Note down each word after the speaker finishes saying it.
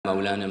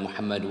مولانا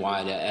محمد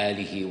وعلى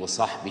آله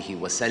وصحبه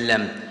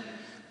وسلم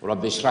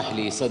رب اشرح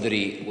لي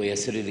صدري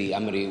ويسر لي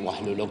أمري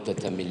واحلل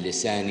عقدة من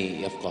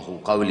لساني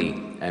يفقه قولي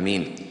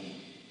آمين.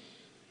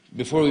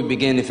 Before we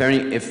begin,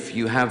 if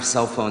you have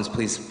cell phones,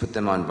 please put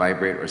them on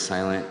vibrate or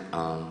silent,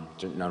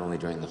 not only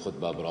during the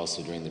khutbah but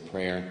also during the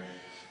prayer.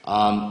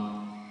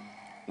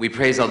 We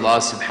praise Allah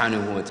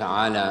subhanahu wa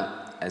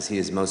ta'ala as He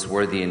is most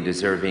worthy and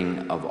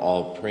deserving of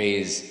all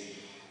praise.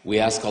 We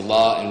ask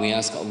Allah, and we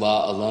ask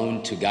Allah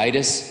alone to guide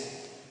us,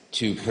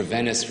 to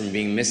prevent us from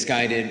being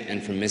misguided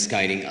and from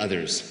misguiding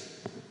others.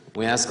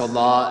 We ask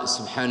Allah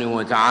subhanahu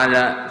wa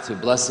ta'ala to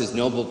bless His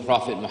noble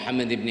Prophet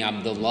Muhammad ibn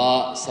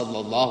Abdullah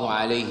sallallahu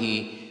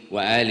alayhi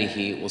wa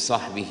alihi wa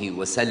sahbihi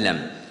wa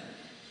sallam.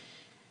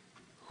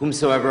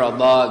 Whomsoever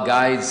Allah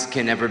guides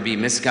can never be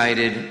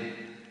misguided,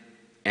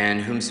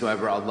 and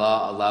whomsoever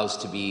Allah allows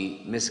to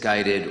be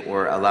misguided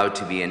or allowed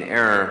to be in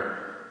error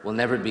will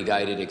never be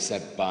guided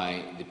except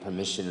by the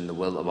permission and the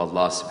will of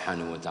Allah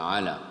subhanahu wa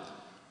ta'ala.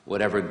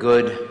 Whatever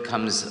good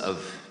comes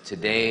of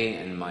today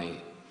and my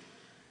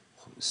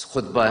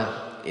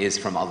khutbah is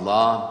from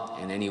Allah,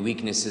 and any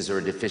weaknesses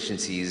or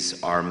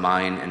deficiencies are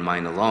mine and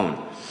mine alone.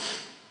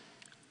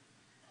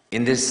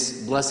 In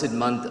this blessed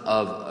month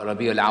of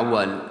Rabi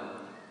al-Awwal,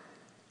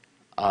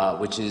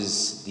 which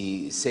is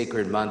the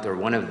sacred month or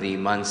one of the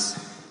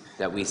months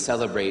that we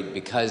celebrate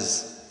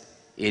because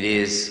it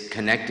is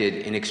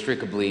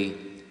inextricably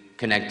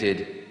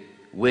connected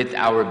with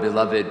our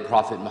beloved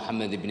Prophet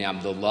Muhammad ibn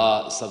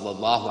Abdullah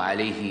sallallahu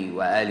alayhi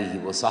wa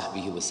alihi wa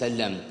sahbihi wa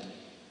sallam,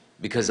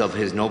 because of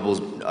his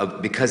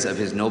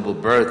noble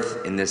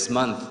birth in this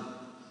month.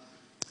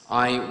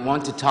 I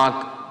want to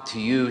talk to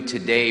you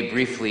today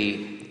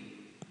briefly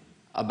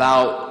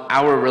about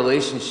our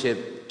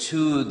relationship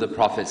to the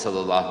Prophet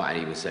sallallahu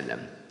alaihi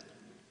wasallam,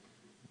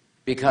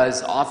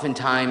 because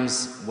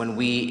oftentimes when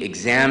we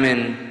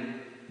examine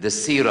the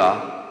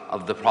seerah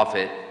of the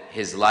Prophet,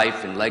 his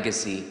life and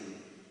legacy,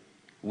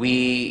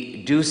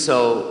 we do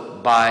so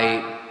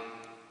by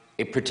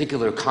a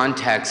particular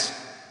context,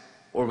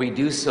 or we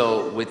do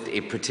so with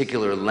a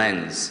particular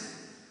lens.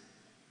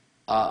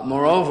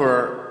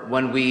 Moreover,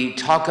 when we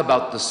talk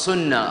about the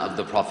sunnah of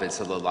the Prophet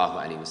sallallahu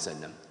alaihi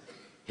wasallam,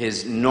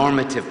 his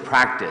normative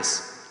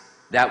practice,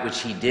 that which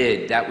he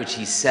did, that which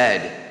he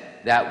said,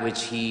 that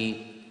which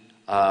he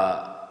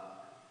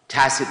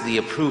tacitly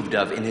approved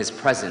of in his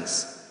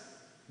presence,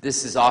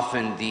 this is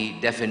often the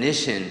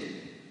definition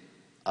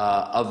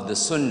of the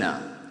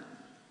sunnah.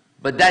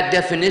 But that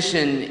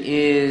definition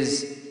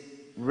is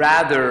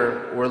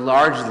rather or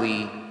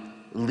largely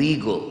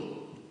legal.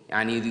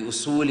 The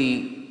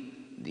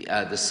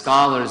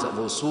scholars of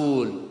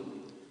usul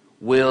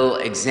will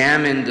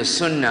examine the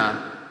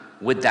sunnah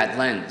with that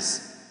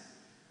lens.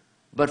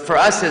 But for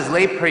us as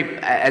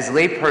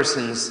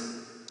laypersons,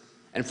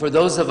 and for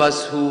those of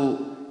us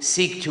who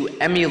seek to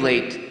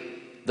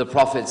emulate the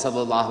Prophet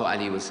sallallahu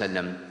alaihi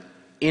wasallam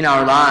in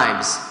our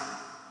lives,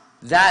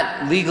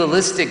 that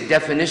legalistic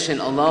definition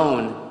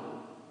alone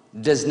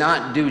does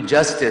not do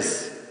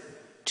justice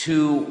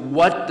to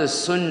what the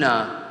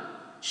sunnah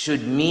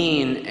should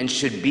mean and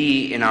should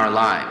be in our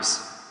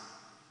lives.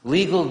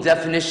 Legal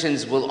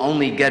definitions will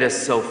only get us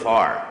so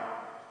far.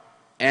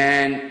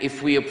 And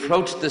if we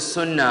approach the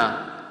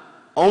sunnah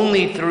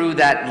only through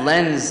that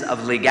lens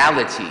of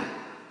legality,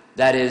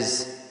 that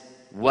is,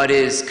 what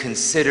is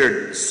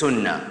considered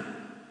sunnah,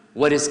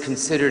 what is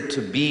considered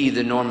to be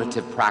the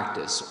normative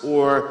practice,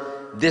 or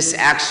this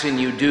action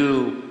you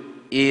do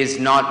is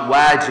not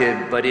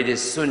wajib, but it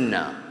is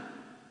sunnah,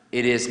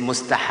 it is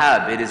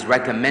mustahab, it is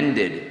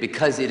recommended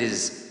because it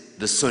is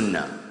the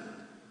sunnah.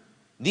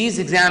 These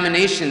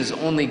examinations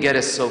only get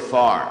us so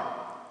far,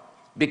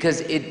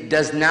 because it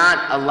does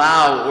not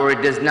allow, or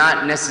it does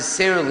not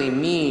necessarily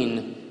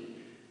mean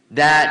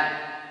that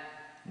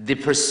the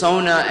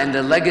persona and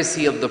the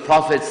legacy of the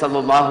Prophet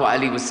sallallahu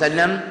alaihi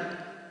wasallam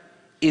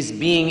is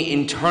being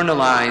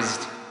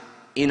internalized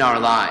in our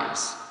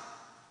lives.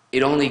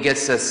 It only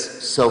gets us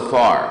so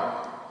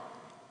far.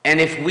 And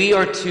if we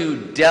are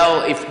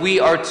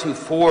to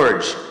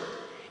forge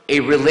a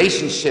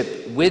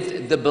relationship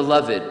with the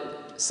beloved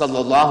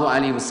sallallahu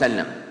alaihi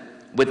wasallam,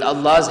 with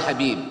Allah's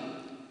Habib,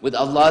 with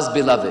Allah's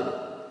beloved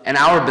and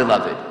our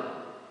beloved,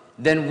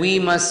 then we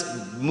must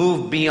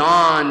move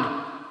beyond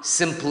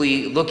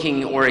simply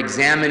looking or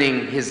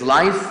examining his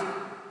life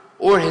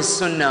or his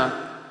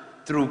sunnah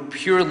through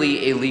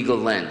purely a legal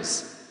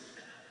lens.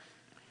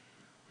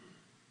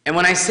 And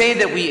when I say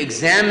that we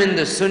examine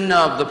the sunnah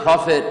of the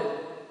Prophet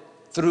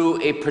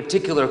through a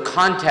particular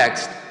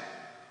context,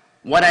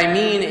 what I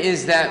mean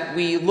is that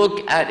we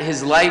look at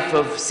his life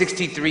of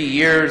 63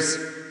 years,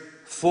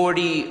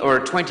 40 or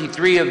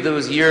 23 of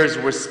those years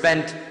were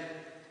spent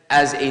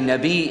as a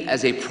Nabi,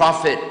 as a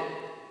prophet,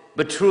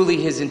 but truly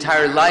his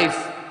entire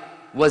life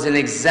was an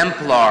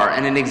exemplar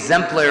and an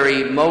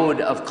exemplary mode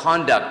of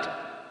conduct.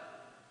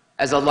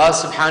 As Allah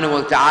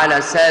subhanahu wa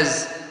ta'ala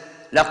says,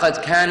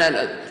 لَقَدْ كَانَ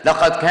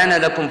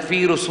لَكُمْ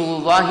فِي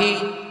رُسُولِ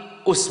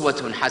اللَّهِ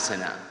أُسْوَةٌ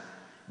حَسَنَةٌ.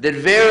 That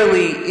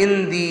verily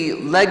in the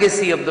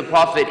legacy of the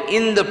Prophet,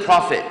 in the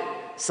Prophet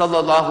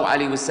sallallahu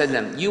alaihi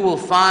wasallam, you will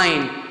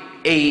find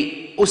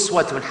a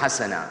uswatun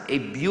hasana, a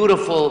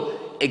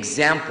beautiful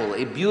example,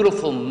 a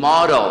beautiful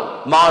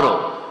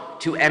model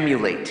to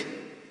emulate,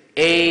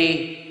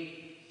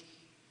 a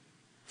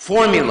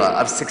formula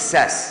of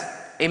success,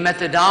 a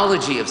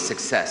methodology of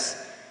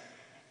success.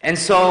 And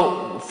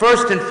so,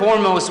 first and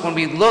foremost, when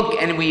we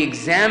look and we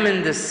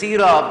examine the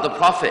seerah of the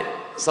Prophet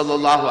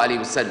sallallahu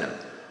alaihi wasallam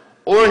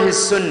or his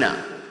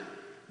sunnah,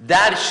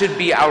 that should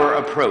be our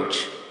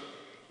approach.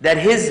 That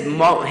his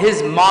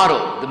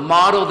model, the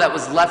model that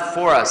was left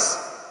for us,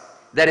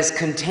 that is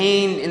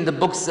contained in the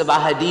books of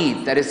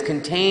ahadith, that is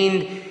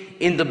contained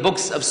in the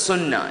books of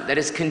sunnah, that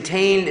is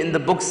contained in the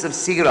books of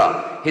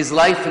seerah, his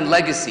life and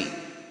legacy,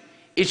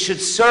 it should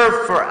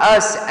serve for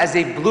us as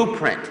a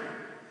blueprint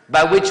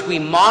by which we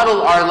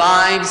model our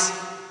lives,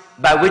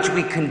 by which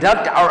we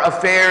conduct our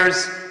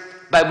affairs,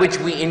 by which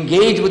we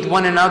engage with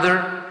one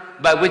another,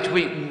 by which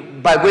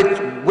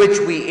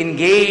we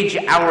engage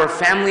our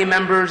family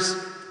members,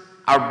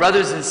 our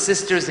brothers and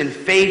sisters in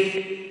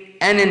faith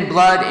and in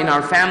blood in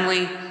our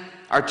family,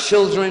 our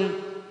children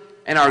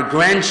and our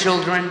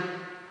grandchildren,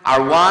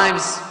 our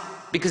wives,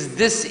 because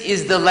this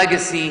is the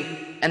legacy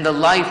and the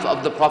life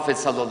of the Prophet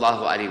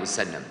sallallahu alaihi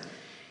wasallam.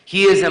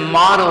 He is a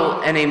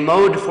model and a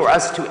mode for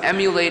us to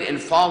emulate and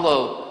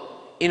follow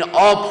in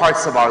all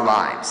parts of our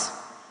lives.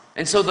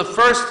 And so the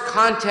first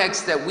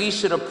context that we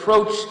should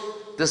approach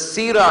the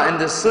seerah and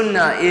the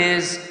sunnah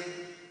is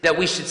that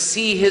we should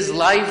see his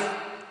life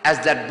as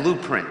that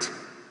blueprint,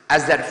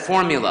 as that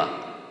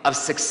formula of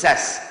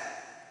success,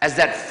 as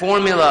that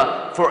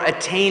formula for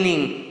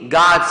attaining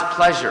God's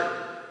pleasure,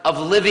 of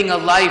living a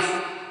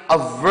life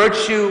of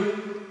virtue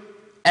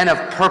and of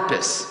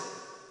purpose.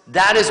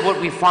 That is what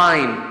we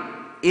find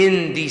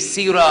in the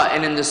seerah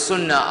and in the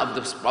sunnah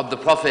of the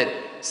Prophet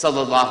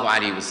sallallahu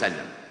alaihi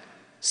wasallam.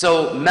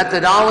 So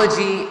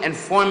methodology and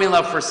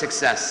formula for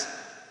success.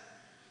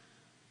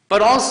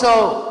 But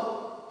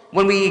also,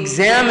 when we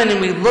examine and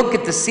we look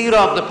at the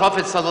seerah of the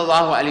Prophet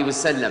sallallahu alaihi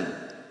wasallam,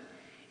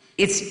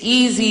 it's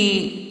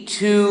easy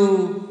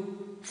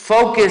to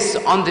focus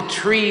on the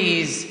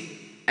trees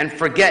and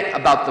forget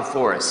about the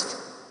forest.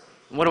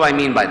 What do I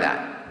mean by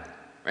that?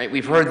 Right?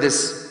 We've heard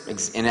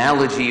this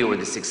analogy or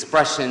this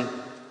expression,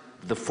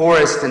 the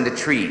forest and the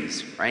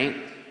trees, right?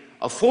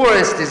 A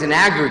forest is an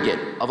aggregate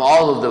of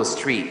all of those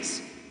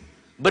trees.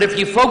 But if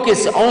you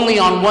focus only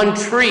on one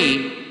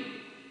tree,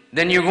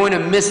 then you're going to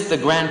miss the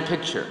grand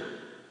picture.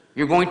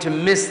 You're going to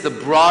miss the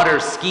broader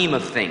scheme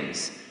of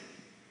things.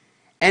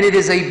 And it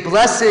is a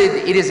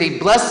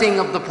blessing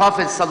of the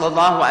Prophet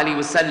sallallahu alaihi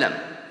wasallam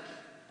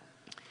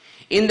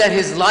in that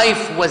his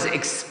life was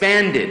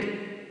expanded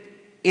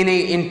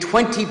in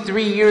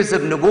 23 years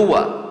of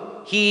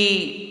nubuwwah.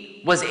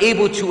 He was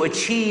able to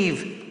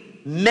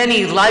achieve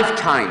many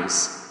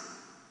lifetimes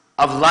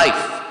of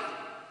life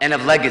and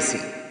of legacy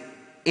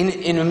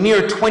in a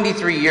mere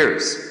 23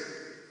 years.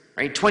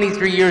 Right?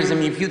 23 years, I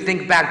mean, if you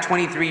think back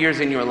 23 years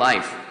in your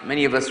life,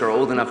 many of us are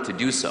old enough to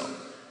do so.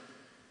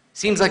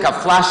 Seems like a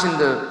flash in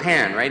the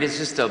pan, right? It's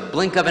just a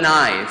blink of an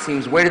eye. It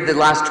seems, where did the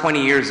last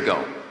 20 years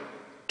go?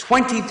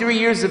 23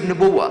 years of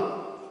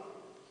nubuwwah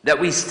that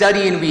we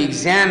study and we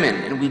examine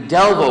and we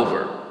delve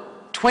over.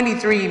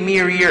 23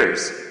 mere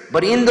years.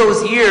 But in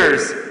those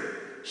years,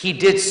 he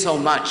did so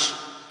much.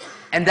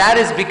 And that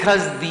is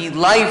because the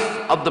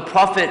life of the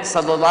Prophet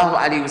sallallahu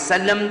alaihi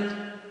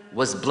wasallam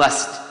was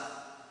blessed.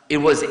 It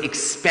was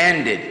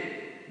expanded.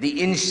 The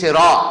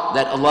inshirah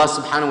that Allah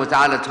subhanahu wa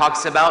ta'ala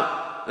talks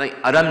about, like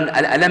alam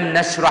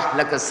nashrah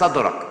laka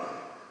sadrak,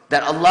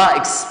 that Allah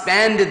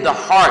expanded the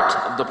heart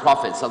of the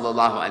Prophet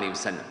sallallahu alaihi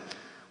wasallam.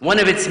 One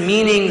of its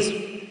meanings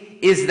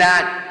is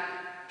that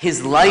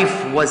his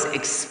life was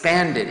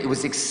expanded. It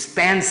was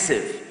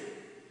expansive.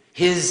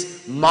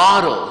 His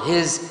model,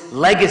 his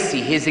legacy,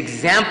 his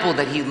example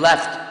that he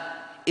left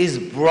is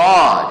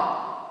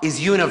broad, is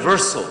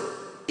universal,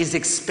 is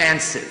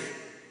expansive.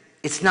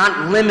 It's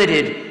not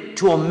limited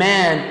to a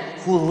man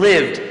who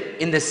lived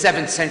in the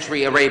 7th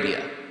century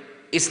Arabia.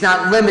 It's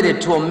not limited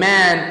to a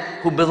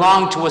man who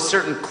belonged to a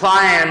certain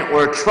clan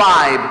or a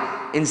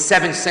tribe in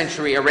 7th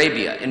century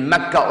Arabia, in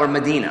Mecca or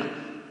Medina.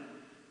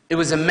 It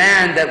was a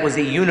man that was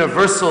a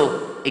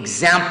universal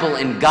example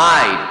and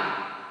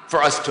guide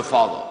for us to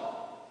follow.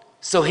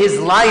 So his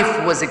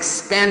life was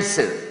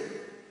expansive.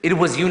 It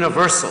was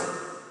universal.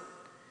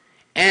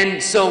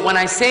 And so when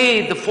I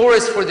say the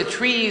forest for the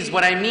trees,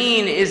 what I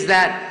mean is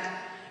that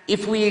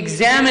if we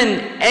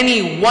examine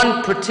any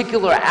one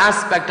particular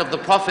aspect of the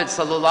Prophet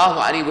sallallahu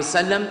alaihi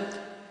wasallam,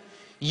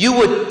 you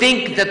would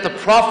think that the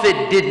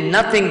Prophet did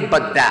nothing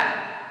but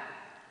that.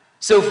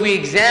 So if we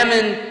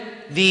examine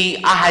the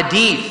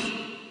ahadith,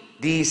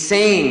 the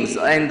sayings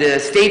and the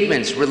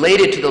statements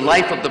related to the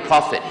life of the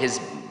Prophet,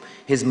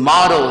 his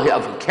model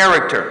of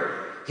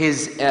character,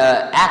 his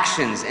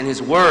actions and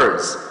his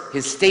words,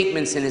 his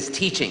statements and his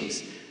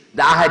teachings,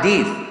 the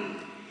ahadith.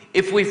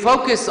 If we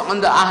focus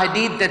on the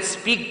ahadith that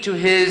speak to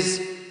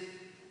his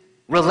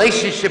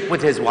relationship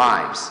with his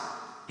wives,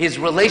 his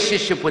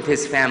relationship with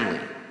his family,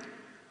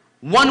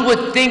 one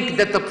would think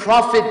that the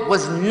Prophet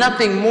was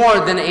nothing more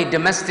than a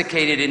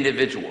domesticated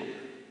individual.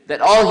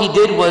 That all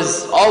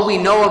we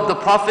know of the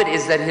Prophet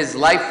is that his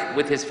life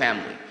with his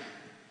family.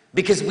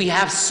 Because we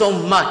have so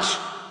much,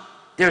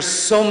 there's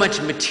so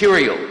much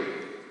material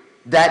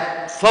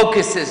that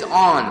focuses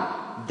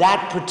on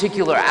that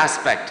particular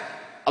aspect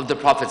of the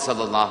Prophet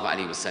sallallahu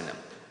alaihi wasallam.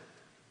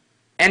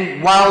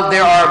 And while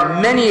there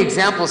are many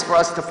examples for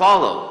us to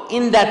follow,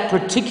 in that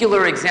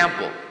particular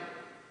example,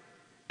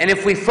 and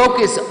if we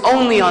focus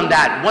only on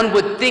that, one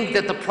would think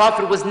that the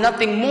Prophet was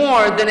nothing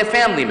more than a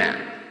family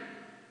man.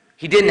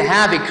 He didn't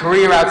have a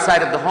career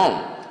outside of the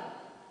home.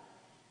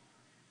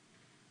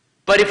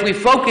 But if we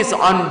focus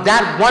on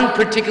that one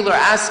particular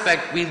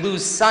aspect, we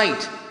lose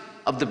sight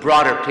of the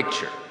broader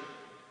picture.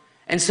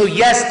 And so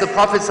yes, the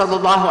Prophet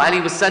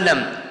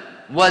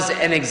ﷺ was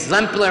an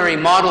exemplary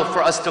model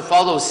for us to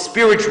follow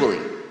spiritually,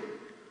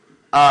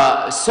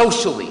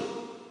 socially,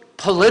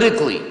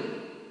 politically,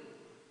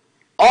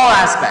 all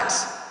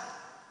aspects.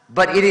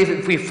 But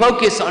if we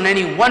focus on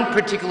any one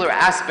particular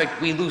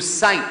aspect, we lose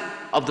sight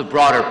of the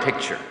broader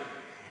picture.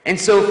 And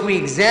so if we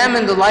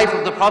examine the life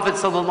of the Prophet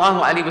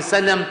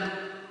ﷺ,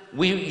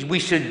 we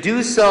should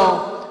do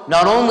so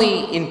not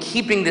only in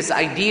keeping this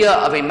idea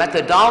of a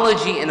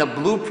methodology and a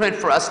blueprint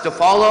for us to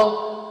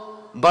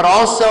follow, but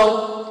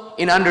also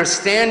in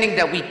understanding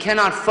that we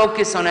cannot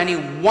focus on any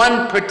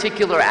one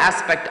particular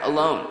aspect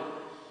alone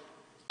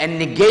and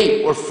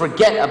negate or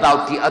forget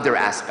about the other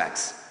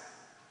aspects.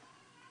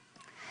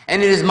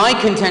 And it is my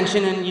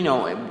contention,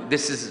 and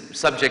this is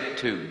subject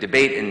to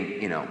debate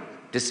and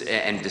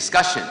and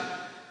discussion,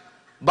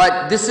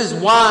 but this is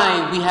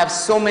why we have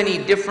so many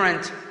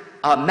different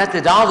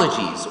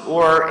methodologies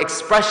or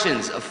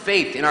expressions of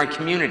faith in our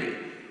community.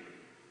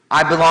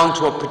 I belong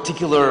to a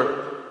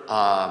particular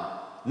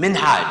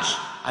minhaj.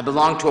 I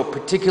belong to a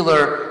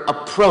particular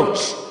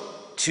approach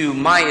to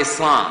my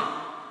Islam.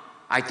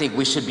 I think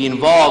we should be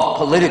involved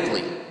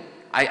politically.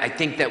 I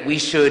think that we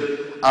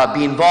should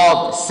be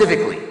involved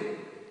civically.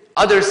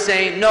 Others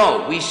say,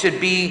 no, we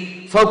should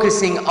be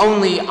focusing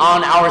only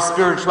on our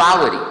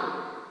spirituality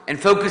and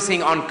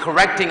focusing on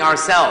correcting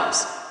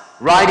ourselves,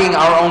 righting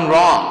our own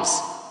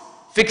wrongs,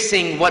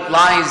 fixing what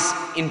lies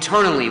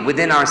internally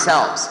within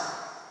ourselves,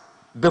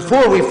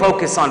 before we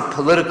focus on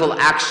political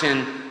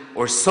action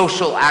or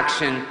social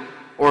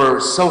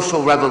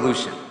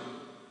revolution.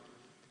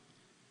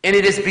 And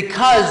it is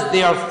because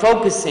they are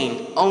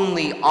focusing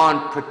only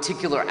on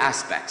particular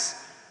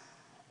aspects,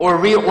 or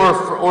being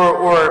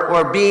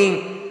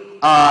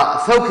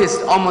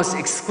focused almost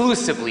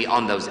exclusively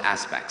on those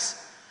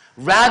aspects,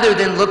 rather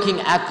than looking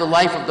at the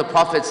life of the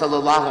Prophet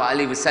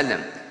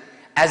ﷺ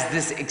as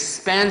this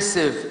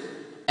expansive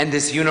and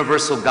this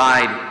universal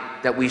guide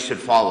that we should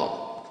follow.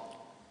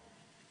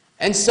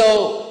 And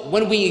so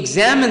when we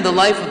examine the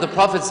life of the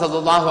Prophet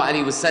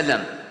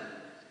ﷺ,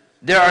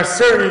 there are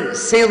certain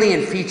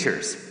salient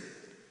features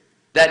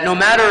that no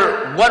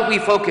matter what we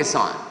focus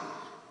on,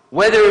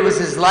 whether it was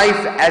his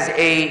life as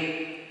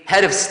a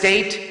head of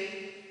state,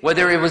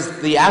 whether it was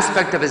the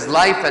aspect of his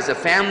life as a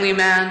family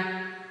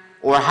man,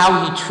 or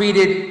how he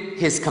treated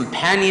his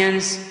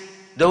companions,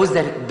 those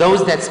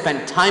that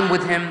spent time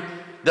with him,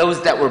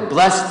 those that were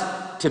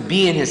blessed to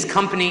be in his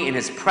company, in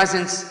his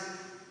presence,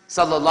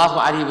 sallallahu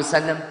alaihi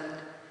wasallam,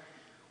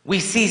 we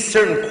see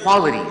certain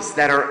qualities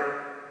that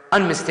are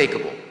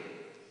unmistakable,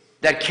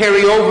 that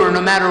carry over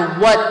no matter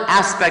what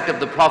aspect of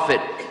the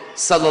Prophet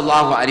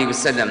sallallahu alaihi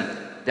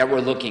wasallam that we're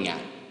looking at.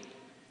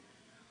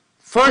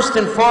 First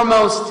and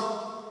foremost,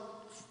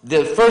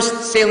 the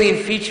first salient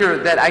feature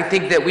that I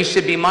think that we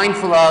should be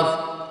mindful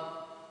of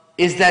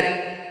is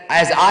that,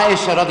 as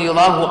Aisha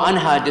radiallahu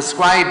anha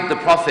described the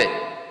Prophet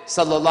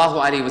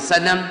sallallahu alaihi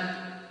wasallam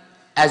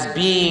as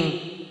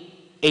being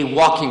a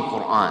walking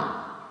Quran,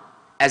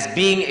 as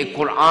being a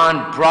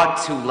Quran brought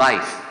to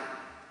life.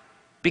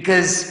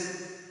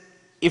 Because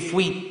if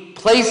we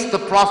place the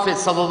Prophet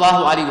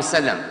sallallahu alaihi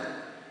wasallam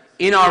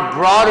in our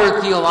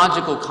broader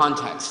theological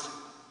context,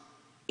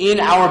 in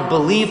our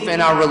belief and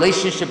our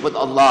relationship with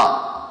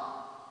Allah,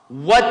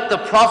 what the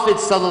Prophet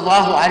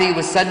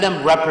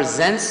ﷺ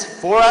represents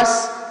for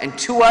us and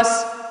to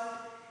us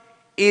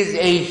is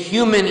a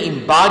human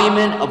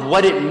embodiment of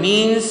what it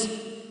means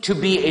to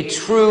be a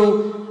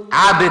true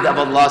abd of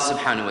Allah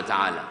subhanahu wa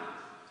ta'ala.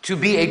 To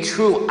be a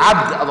true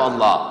abd of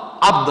Allah,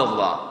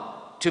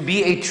 Abdullah. To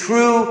be a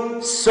true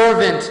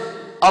servant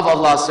of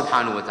Allah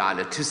subhanahu wa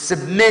ta'ala. To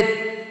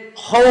submit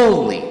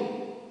wholly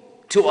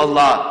to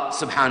Allah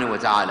subhanahu wa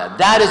ta'ala.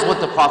 That is what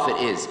the Prophet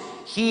is.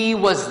 He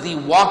was the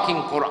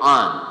walking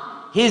Quran.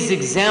 His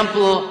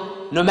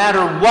example, no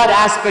matter what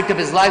aspect of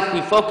his life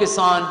we focus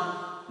on,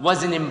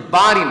 was an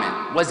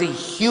embodiment, was a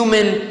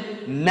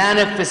human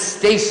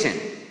manifestation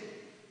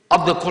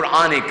of the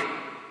Quranic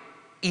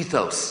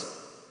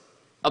ethos,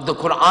 of the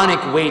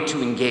Quranic way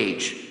to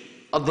engage,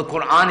 of the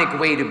Quranic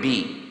way to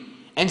be.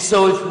 And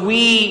so if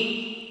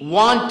we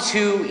want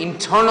to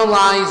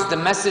internalize the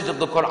message of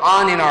the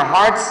Quran in our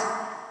hearts,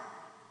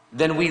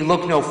 then we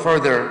look no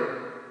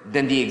further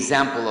than the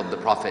example of the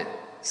Prophet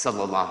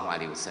sallallahu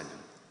alaihi wasallam.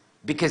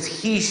 because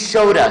he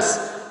showed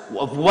us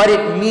of what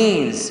it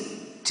means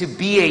to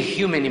be a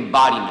human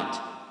embodiment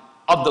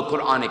of the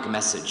Quranic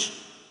message,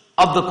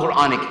 of the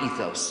Quranic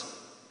ethos.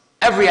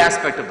 Every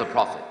aspect of the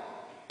Prophet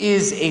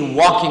is a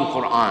walking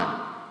Quran.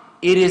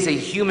 It is a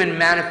human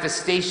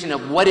manifestation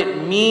of what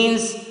it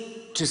means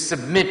to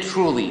submit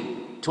truly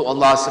to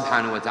Allah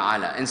subhanahu wa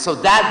ta'ala. And so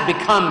that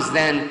becomes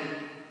then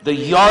the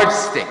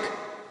yardstick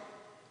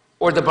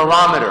or the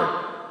barometer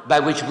by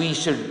which we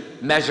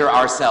should measure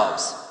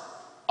ourselves.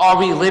 Are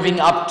we living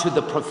up to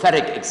the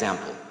prophetic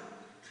example?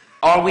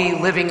 Are we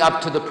living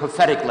up to the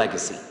prophetic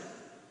legacy?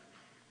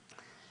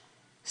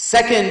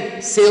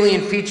 Second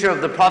salient feature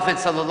of the Prophet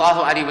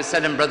sallallahu alaihi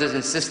wasallam, brothers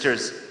and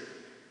sisters,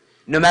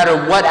 no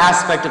matter what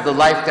aspect of the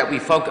life that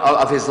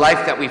of his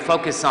life that we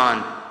focus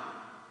on,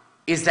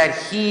 is that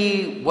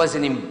he was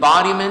an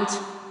embodiment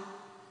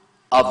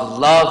of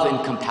love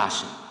and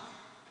compassion,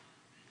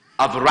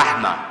 of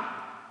rahmah.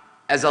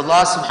 As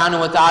Allah subhanahu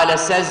wa ta'ala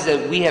says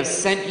that we have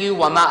sent you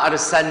وَمَا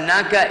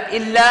أَرْسَلْنَاكَ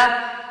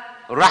إِلَّا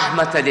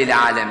رَحْمَةً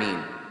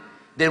لِلْعَالَمِينَ.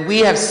 That we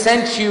have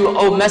sent you,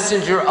 O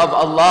Messenger of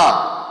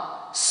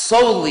Allah,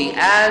 solely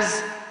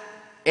as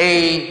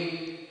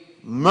a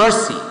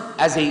mercy,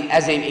 as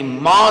a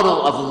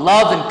model of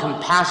love and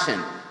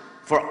compassion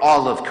for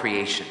all of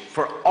creation,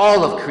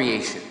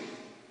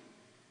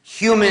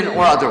 human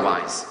or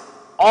otherwise.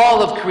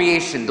 All of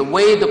creation, the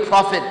way the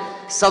Prophet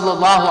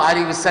sallallahu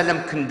alaihi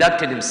wasallam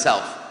conducted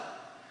himself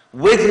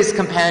with his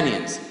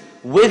companions,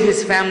 with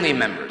his family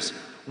members,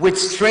 with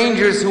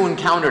strangers who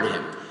encountered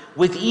him,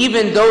 with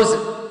even those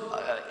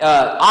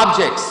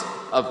objects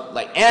of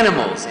like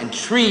animals and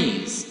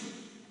trees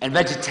and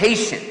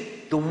vegetation.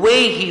 The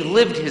way he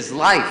lived his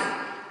life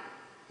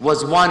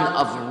was one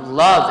of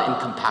love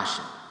and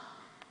compassion,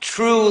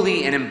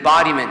 truly an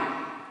embodiment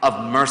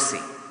of mercy.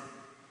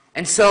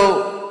 And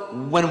so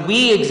when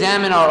we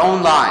examine our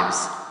own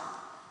lives,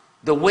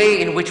 the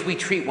way in which we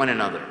treat one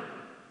another,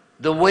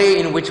 the way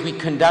in which we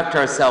conduct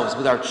ourselves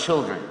with our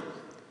children,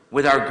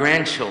 with our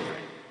grandchildren,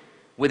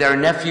 with our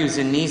nephews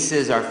and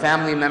nieces, our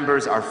family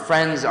members, our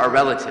friends, our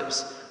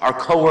relatives, our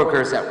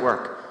co-workers at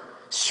work,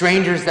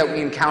 strangers that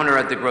we encounter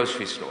at the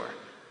grocery store.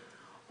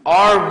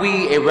 Are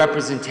we a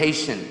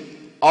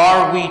representation?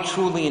 Are we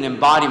truly an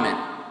embodiment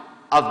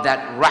of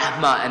that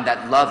rahmah and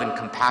that love and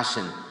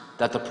compassion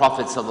that the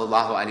Prophet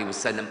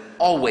ﷺ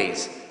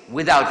always,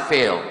 without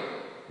fail,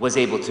 was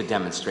able to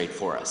demonstrate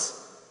for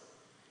us?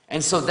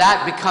 And so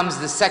that becomes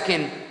the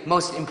second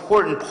most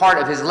important part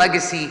of his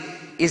legacy,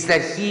 is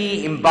that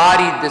he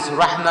embodied this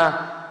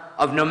rahmah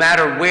of no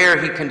matter where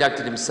he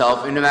conducted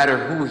himself and no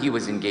matter who he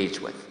was engaged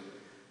with.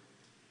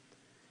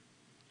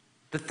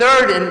 The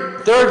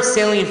third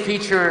salient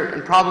feature,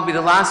 and probably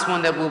the last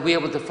one that we'll be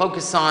able to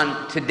focus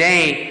on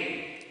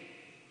today,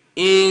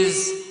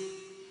 is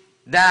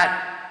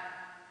that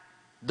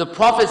the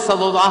Prophet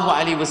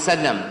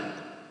ﷺ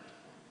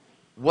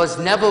was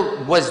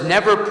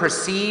never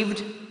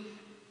perceived,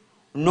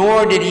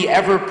 nor did he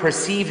ever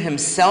perceive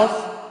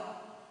himself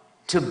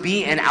to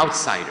be an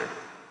outsider,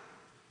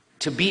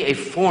 to be a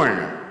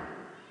foreigner,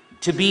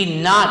 to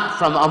be not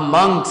from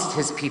amongst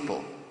his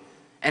people.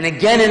 And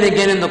again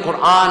in the Quran,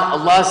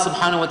 Allah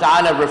subhanahu wa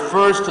ta'ala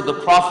refers to the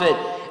Prophet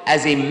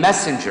as a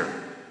messenger,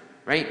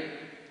 right?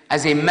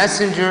 As a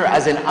messenger,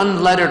 as an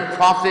unlettered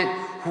prophet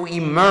who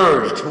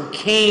emerged, who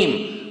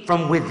came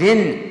from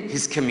within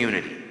his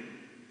community.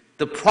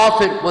 The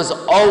Prophet was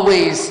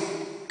always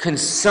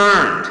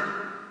concerned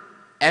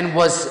and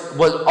was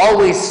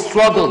always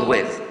struggled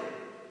with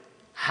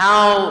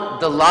how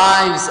the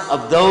lives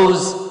of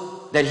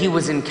those that he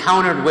was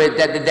encountered with,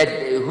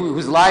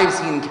 whose lives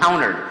he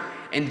encountered,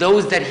 and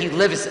those that he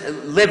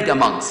lived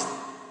amongst,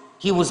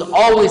 he was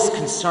always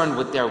concerned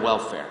with their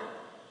welfare,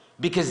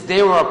 because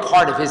they were a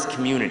part of his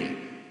community.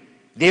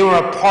 They were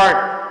a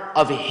part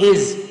of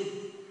his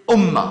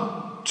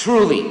ummah,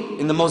 truly,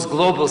 in the most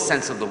global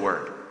sense of the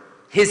word,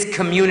 his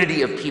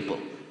community of people.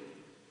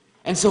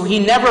 And so he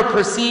never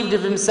perceived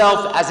of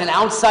himself as an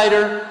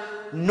outsider,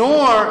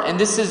 nor, and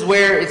this is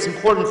where it's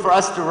important for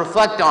us to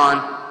reflect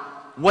on,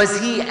 was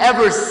he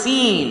ever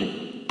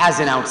seen as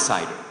an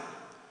outsider.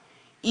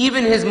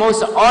 Even his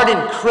most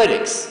ardent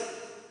critics,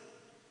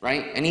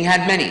 right, and he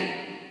had many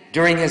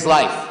during his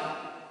life,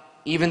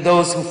 even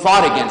those who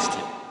fought against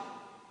him,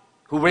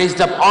 who raised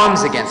up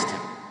arms against him,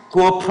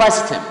 who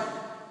oppressed him,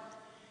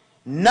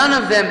 none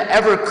of them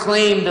ever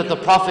claimed that the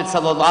Prophet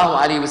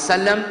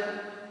ﷺ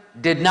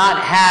did not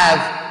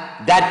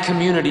have that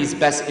community's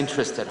best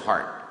interest at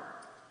heart.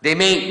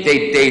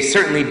 They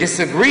certainly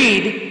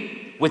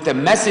disagreed with the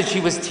message he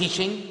was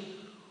teaching,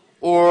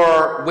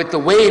 or with the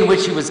way in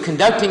which he was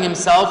conducting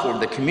himself, or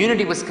the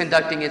community was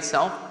conducting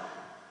itself.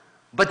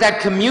 But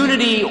that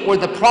community or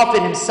the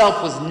Prophet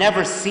himself was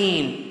never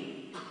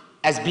seen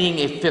as being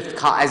a fifth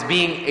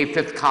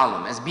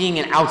column, as being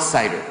an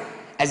outsider,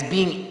 as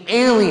being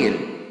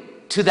alien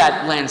to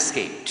that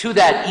landscape, to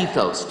that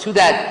ethos, to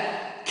that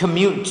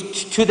milieu,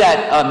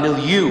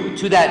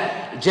 to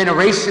that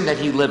generation that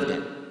he lived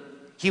in.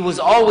 He was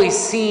always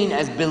seen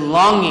as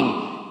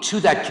belonging to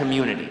that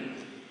community.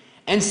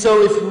 And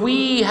so if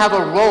we have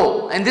a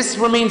role, and this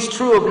remains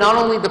true of not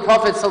only the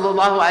Prophet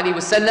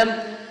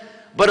ﷺ,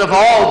 but of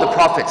all the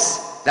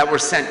prophets that were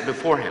sent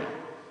before him,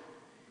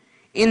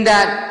 in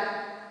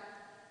that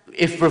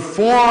if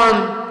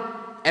reform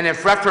and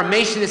if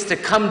reformation is to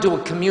come to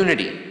a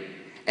community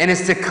and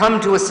is to come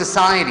to a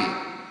society,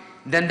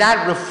 then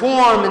that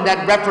reform and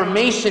that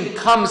reformation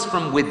comes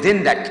from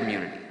within that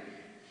community,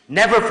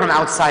 never from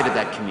outside of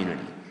that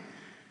community.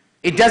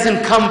 It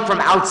doesn't come from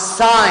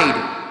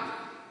outside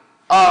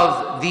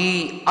of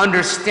the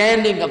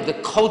understanding of the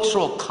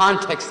cultural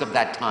context of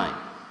that time.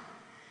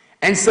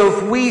 And so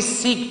if we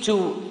seek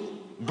to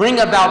bring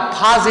about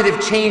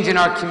positive change in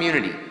our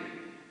community,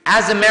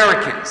 as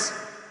Americans,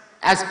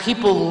 as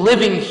people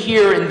living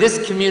here in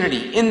this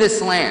community, in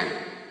this land,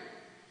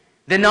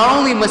 then not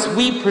only must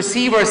we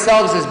perceive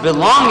ourselves as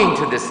belonging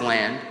to this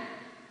land,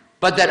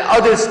 but that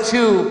others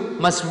too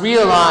must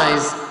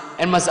realize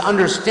and must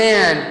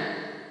understand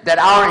that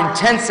our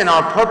intents and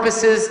our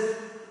purposes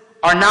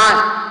are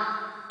not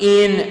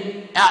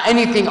in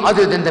anything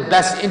other than the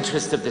best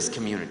interest of this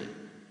community.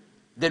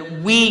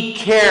 That we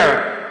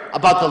care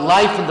about the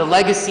life and the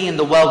legacy and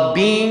the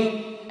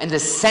well-being and the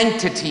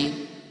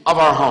sanctity of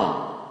our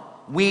home.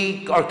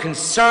 We are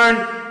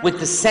concerned with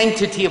the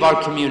sanctity of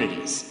our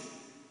communities,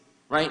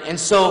 right? And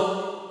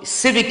so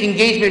civic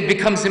engagement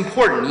becomes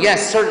important,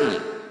 yes, certainly.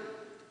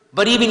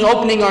 But even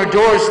opening our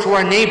doors to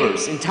our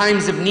neighbors in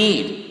times of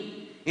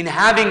need, in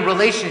having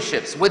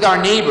relationships with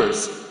our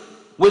neighbors,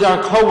 with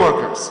our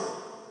co-workers,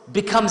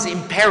 becomes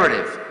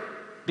imperative,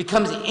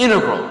 becomes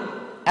integral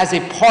as a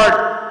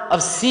part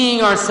of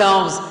seeing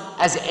ourselves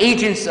as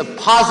agents of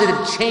positive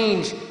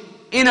change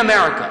in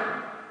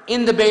America,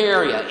 in the Bay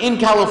Area, in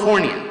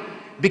California,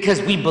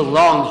 because we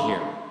belong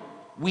here.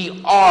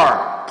 We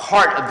are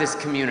part of this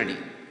community,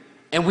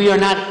 and we are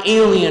not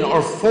alien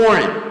or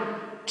foreign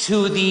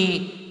to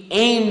the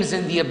aims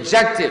and the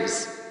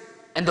objectives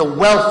and the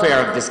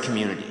welfare of this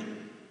community.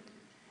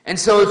 And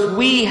so if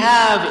we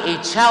have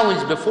a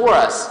challenge before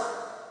us,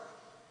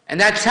 and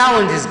that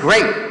challenge is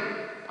great,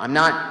 I'm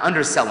not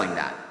underselling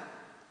that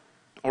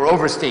or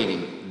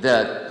overstating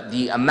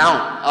the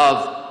amount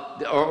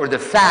of, or the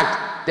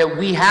fact that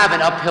we have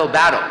an uphill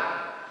battle,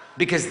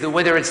 because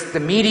whether it's the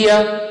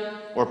media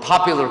or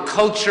popular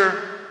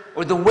culture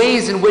or the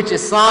ways in which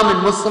Islam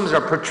and Muslims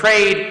are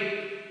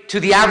portrayed to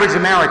the average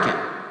American,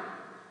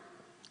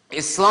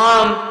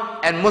 Islam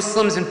and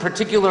Muslims in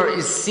particular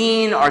are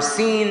seen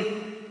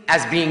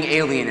as being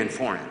alien and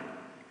foreign,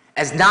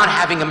 as not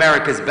having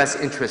America's best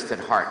interest at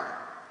heart,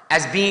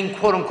 as being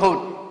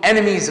quote-unquote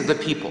enemies of the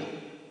people,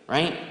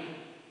 right?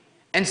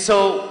 And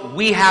so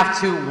we have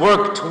to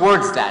work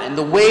towards that. And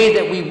the way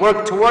that we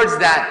work towards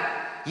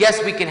that,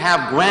 yes, we can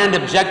have grand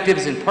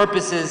objectives and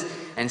purposes,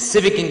 and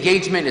civic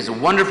engagement is a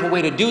wonderful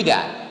way to do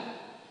that.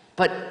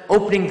 But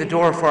opening the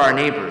door for our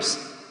neighbors,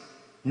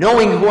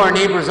 knowing who our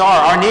neighbors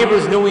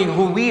knowing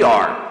who we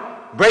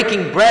are,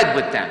 breaking bread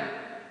with them,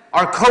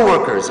 our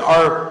coworkers,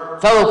 our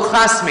fellow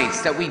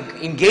classmates that we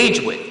engage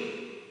with.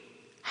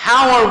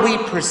 How are we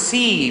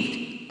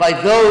perceived by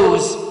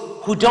those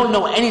who don't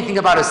know anything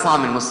about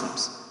Islam and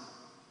Muslims?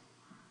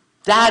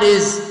 That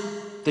is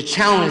the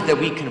challenge that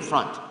we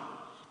confront,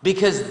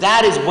 because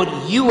that is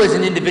what you as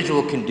an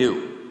individual can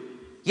do.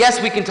 Yes,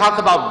 we can talk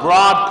about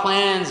broad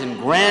plans and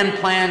grand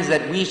plans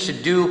that we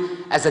should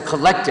do as a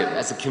collective,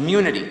 as a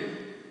community,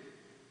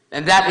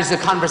 and that is a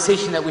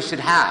conversation that we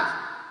should have.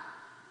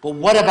 But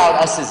what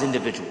about us as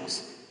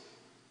individuals?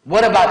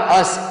 What about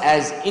us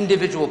as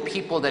individual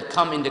people that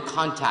come into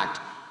contact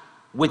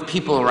with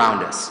people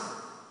around us?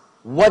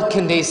 What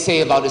can they say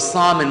about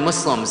Islam and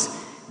Muslims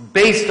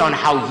based on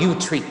how you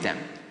treat them,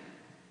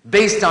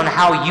 based on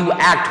how you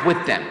act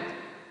with them,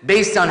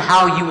 based on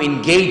how you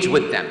engage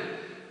with them?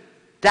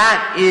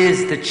 That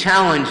is the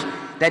challenge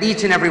that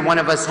each and every one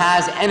of us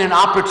has, and an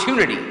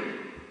opportunity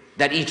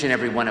that each and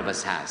every one of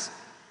us has.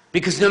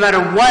 Because no matter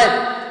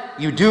what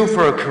you do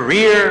for a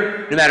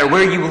career, no matter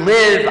where you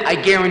live, I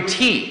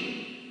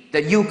guarantee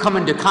that you come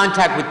into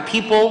contact with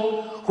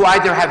people who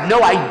either have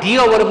no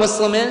idea what a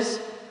Muslim is,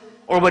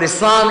 or what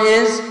Islam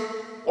is,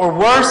 or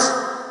worse,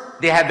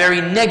 they have very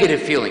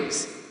negative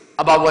feelings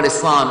about what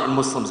Islam and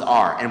Muslims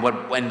are and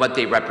what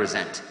they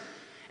represent.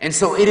 And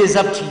so it is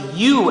up to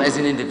you as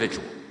an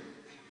individual,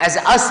 as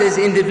us as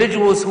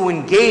individuals who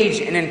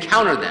engage and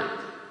encounter them,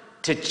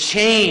 to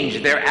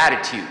change their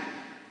attitude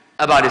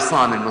about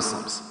Islam and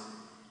Muslims.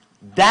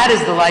 That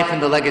is the life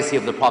and the legacy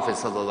of the Prophet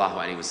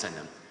ﷺ.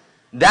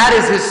 That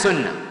is his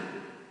sunnah.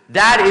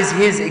 That is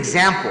his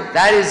example.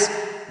 That is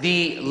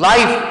the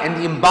life and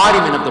the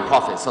embodiment of the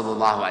Prophet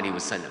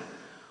ﷺ,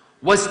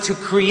 was to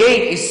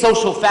create a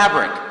social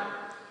fabric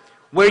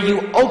where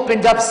you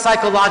opened up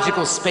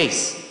psychological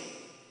space,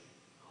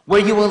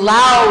 where you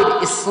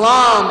allowed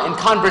Islam and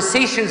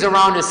conversations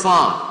around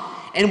Islam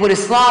and what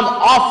Islam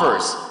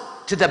offers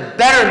to the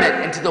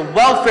betterment and to the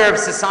welfare of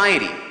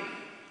society,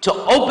 to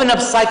open up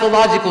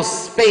psychological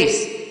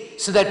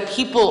space so that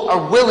people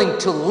are willing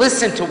to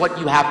listen to what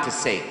you have to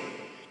say,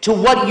 to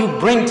what you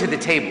bring to the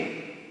table.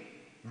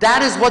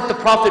 That is what the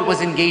Prophet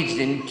was engaged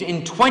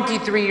in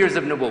 23 years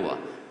of Nubuwwah,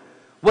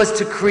 was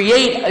to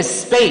create a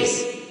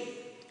space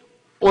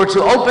or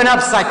to open up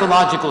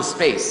psychological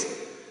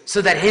space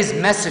so that his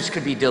message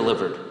could be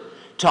delivered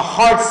to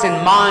hearts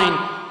and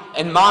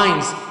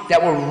minds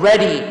that were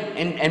ready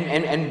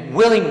and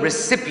willing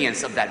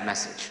recipients of that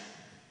message.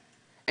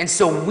 And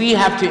so we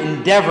have to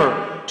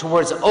endeavor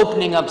towards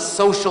opening up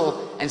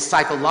social and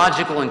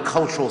psychological and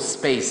cultural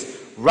space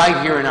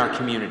right here in our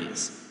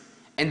communities.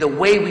 And the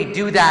way we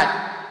do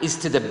that is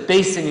to the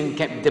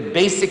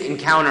basic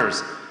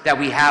encounters that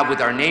we have with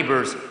our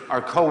neighbors,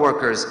 our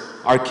co-workers,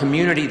 our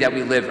community that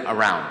we live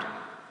around.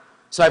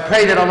 So I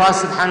pray that Allah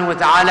subhanahu wa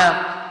ta'ala,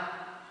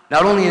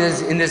 not only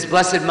in this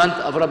blessed month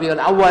of Rabiul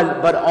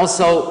Awwal, but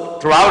also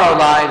throughout our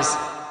lives,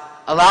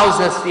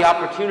 allows us the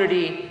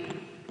opportunity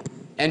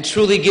and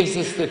truly gives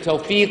us the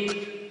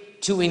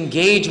tawfiq to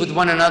engage with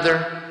one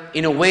another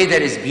in a way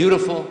that is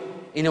beautiful,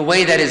 in a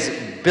way that is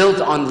built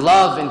on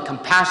love and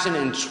compassion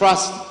and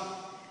trust.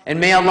 And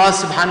may Allah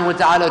subhanahu wa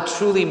ta'ala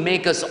truly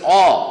make us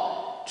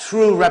all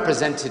true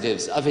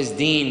representatives of His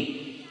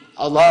deen.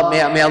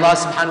 May Allah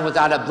subhanahu wa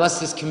ta'ala bless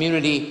this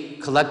community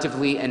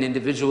collectively and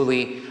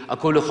individually.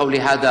 أقول قولي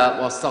هذا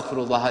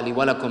وأستغفر الله لي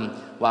ولكم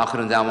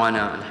وآخر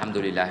دعوانا الحمد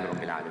لله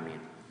رب العالمين.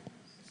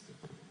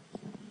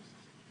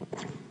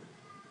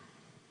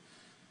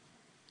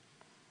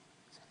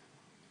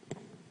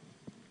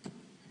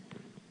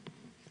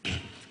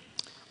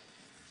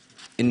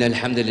 إن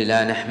الحمد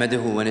لله نحمده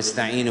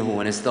ونستعينه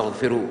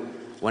ونستغفره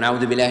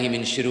ونعوذ بالله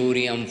من شرور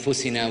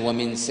أنفسنا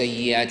ومن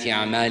سيئات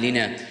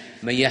أعمالنا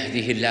من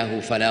يهده الله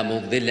فلا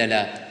مضل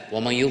له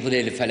ومن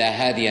يضلل فلا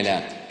هادي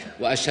له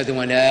وأشهد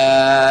أن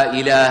لا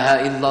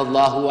إله إلا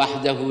الله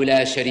وحده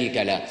لا شريك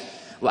له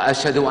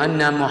وأشهد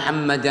أن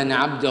محمدًا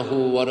عبده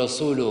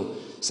ورسوله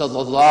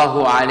صلى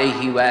الله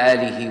عليه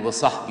وآله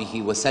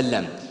وصحبه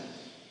وسلم.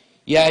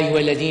 يا أيها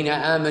الذين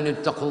آمنوا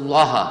اتقوا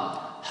الله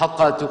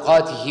حق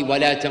تقاته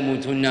ولا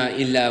تموتن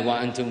إلا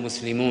وأنتم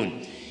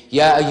مسلمون.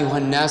 يا أيها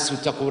الناس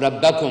اتقوا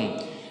ربكم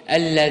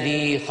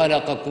الذي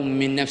خلقكم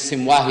من نفس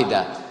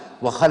واحدة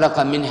وخلق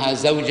منها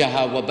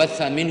زوجها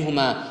وبث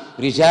منهما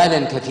رجالا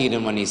كثيرا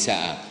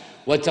ونساء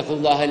واتقوا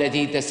الله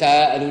الذي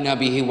تساءلون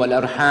به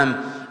والأرحام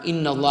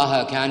إن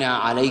الله كان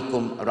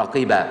عليكم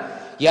رقيبا.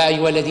 يا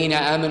أيها الذين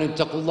آمنوا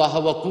اتقوا الله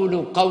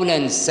وقولوا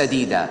قولا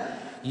سديدا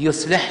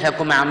يصلح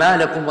لكم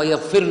أعمالكم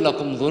ويغفر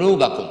لكم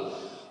ذنوبكم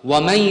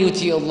ومن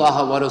يطع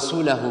الله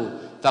ورسوله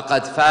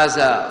فقد فاز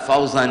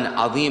فوزا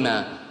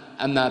عظيما.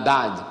 أما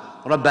بعد،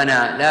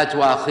 ربنا لا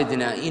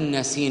تؤاخذنا إن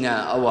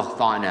نسينا أو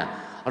أخطأنا،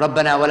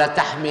 ربنا ولا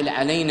تحمل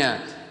علينا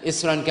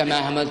إصرا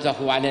كما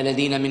حملته على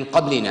الذين من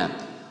قبلنا،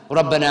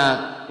 ربنا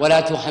ولا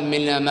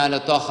تحملنا ما لا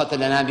طاقة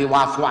لنا به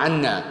واعف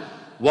عنا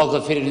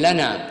واغفر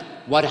لنا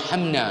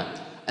وارحمنا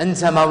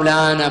أنت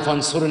مولانا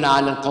فانصرنا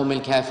على القوم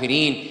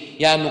الكافرين.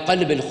 يا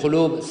مقلب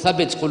القلوب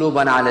ثبت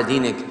قلوبنا على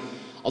دينك.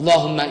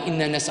 اللهم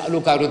إنا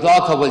نسألك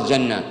رضاك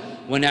والجنة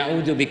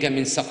ونعوذ بك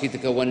من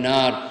سخطك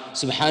والنار.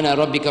 سبحان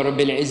ربك رب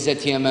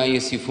العزة عما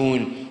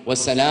يصفون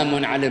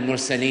والسلام على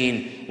المرسلين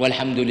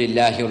والحمد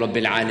لله رب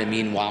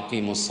العالمين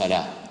وأقيموا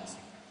الصلاة.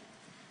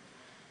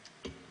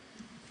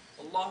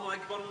 الله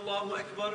أكبر الله أكبر.